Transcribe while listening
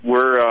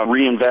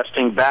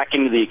reinvesting back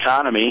into the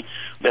economy.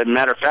 As a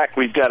matter of fact,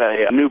 we've got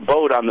a new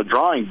boat on the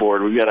drawing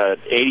board. We've got an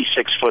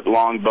 86-foot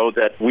long boat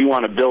that we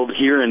want to build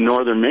here in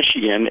northern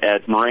Michigan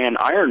at Moran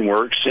Iron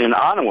Works in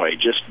Onaway,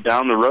 just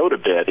down the road a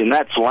bit. And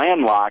that's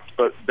landlocked,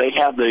 but they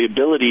have the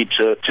ability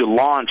to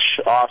launch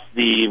off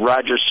the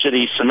Rogers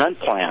City cement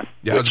plant.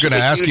 Yeah, I was going to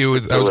ask you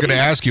with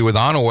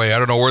Onaway. I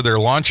don't know where they're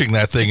launching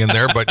that thing in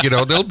there, but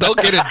they'll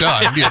get it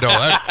done.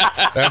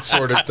 That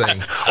sort of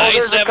thing.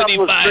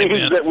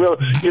 I-75, that we'll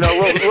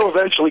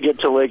eventually get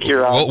to Lake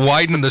Huron. We'll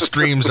widen the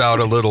streams out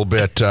a little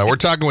bit. We're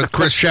talking with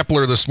Chris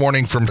Shepler this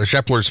morning from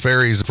Shepler's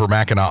Ferries for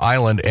Mackinac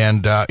Island.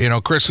 And,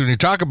 Chris, when you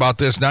talk about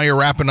this, now you're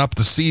wrapping up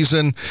the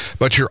season,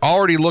 but you're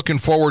already looking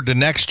forward to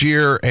next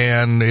year,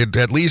 and it,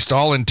 at least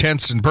all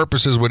intents and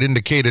purposes would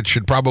indicate it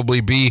should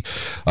probably be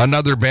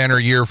another banner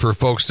year for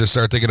folks to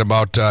start thinking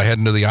about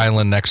heading to the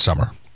island next summer.